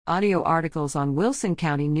Audio articles on Wilson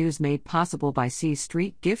County News made possible by C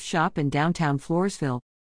Street Gift Shop in downtown Floresville.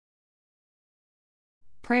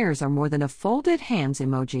 Prayers are more than a folded hands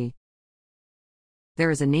emoji. There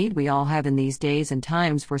is a need we all have in these days and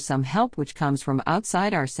times for some help which comes from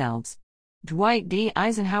outside ourselves. Dwight D.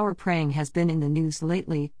 Eisenhower praying has been in the news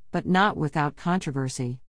lately, but not without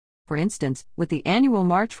controversy. For instance, with the annual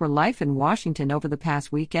March for Life in Washington over the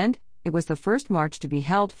past weekend, it was the first march to be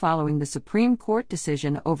held following the Supreme Court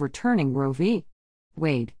decision overturning Roe v.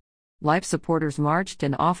 Wade. Life supporters marched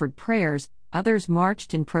and offered prayers, others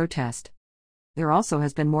marched in protest. There also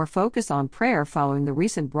has been more focus on prayer following the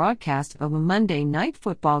recent broadcast of a Monday night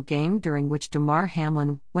football game during which Damar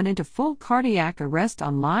Hamlin went into full cardiac arrest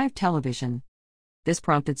on live television. This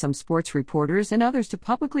prompted some sports reporters and others to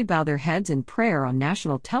publicly bow their heads in prayer on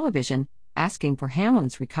national television, asking for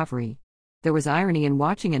Hamlin's recovery. There was irony in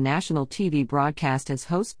watching a national TV broadcast as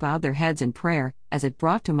hosts bowed their heads in prayer, as it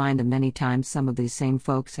brought to mind the many times some of these same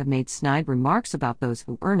folks have made snide remarks about those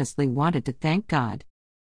who earnestly wanted to thank God.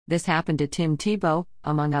 This happened to Tim Tebow,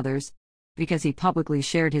 among others. Because he publicly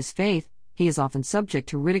shared his faith, he is often subject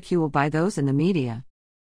to ridicule by those in the media.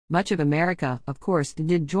 Much of America, of course,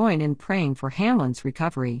 did join in praying for Hamlin's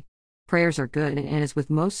recovery. Prayers are good, and as with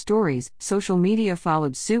most stories, social media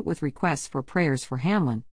followed suit with requests for prayers for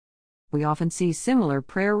Hamlin. We often see similar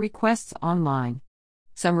prayer requests online.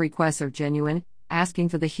 Some requests are genuine, asking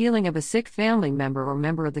for the healing of a sick family member or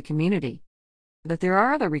member of the community. But there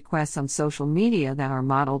are other requests on social media that are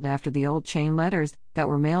modeled after the old chain letters that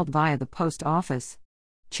were mailed via the post office.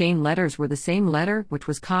 Chain letters were the same letter which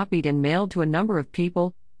was copied and mailed to a number of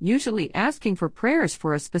people, usually asking for prayers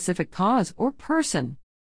for a specific cause or person.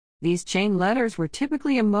 These chain letters were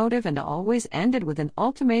typically emotive and always ended with an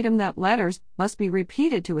ultimatum that letters must be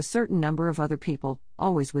repeated to a certain number of other people,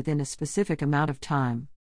 always within a specific amount of time.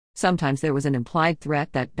 Sometimes there was an implied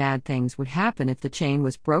threat that bad things would happen if the chain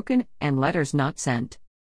was broken and letters not sent.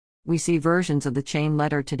 We see versions of the chain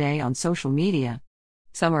letter today on social media.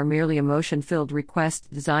 Some are merely emotion-filled requests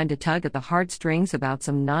designed to tug at the heartstrings about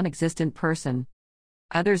some non-existent person.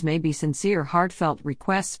 Others may be sincere, heartfelt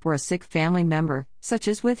requests for a sick family member, such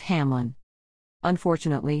as with Hamlin.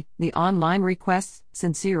 Unfortunately, the online requests,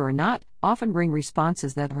 sincere or not, often bring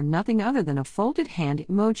responses that are nothing other than a folded hand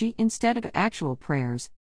emoji instead of actual prayers.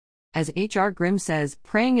 As H.R. Grimm says,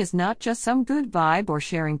 praying is not just some good vibe or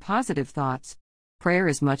sharing positive thoughts. Prayer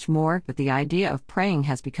is much more, but the idea of praying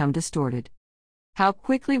has become distorted. How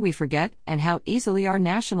quickly we forget, and how easily our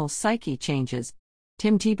national psyche changes.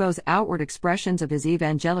 Tim Tebow's outward expressions of his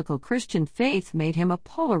evangelical Christian faith made him a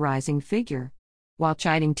polarizing figure. While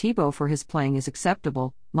chiding Tebow for his playing is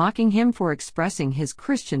acceptable, mocking him for expressing his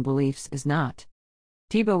Christian beliefs is not.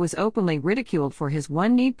 Tebow was openly ridiculed for his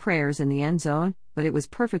one-knee prayers in the end zone, but it was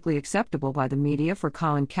perfectly acceptable by the media for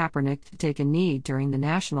Colin Kaepernick to take a knee during the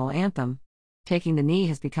national anthem. Taking the knee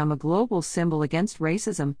has become a global symbol against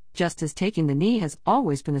racism, just as taking the knee has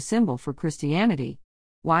always been a symbol for Christianity.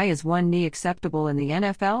 Why is one knee acceptable in the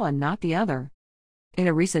NFL and not the other? In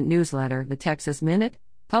a recent newsletter, the Texas Minute,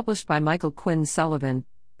 published by Michael Quinn Sullivan,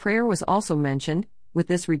 prayer was also mentioned, with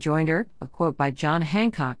this rejoinder, a quote by John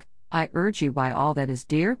Hancock: "I urge you by all that is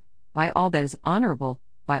dear, by all that is honorable,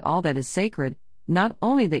 by all that is sacred, not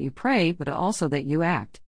only that you pray but also that you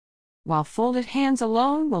act." While folded hands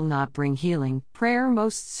alone will not bring healing, prayer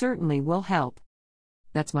most certainly will help.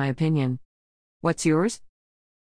 That's my opinion. What's yours?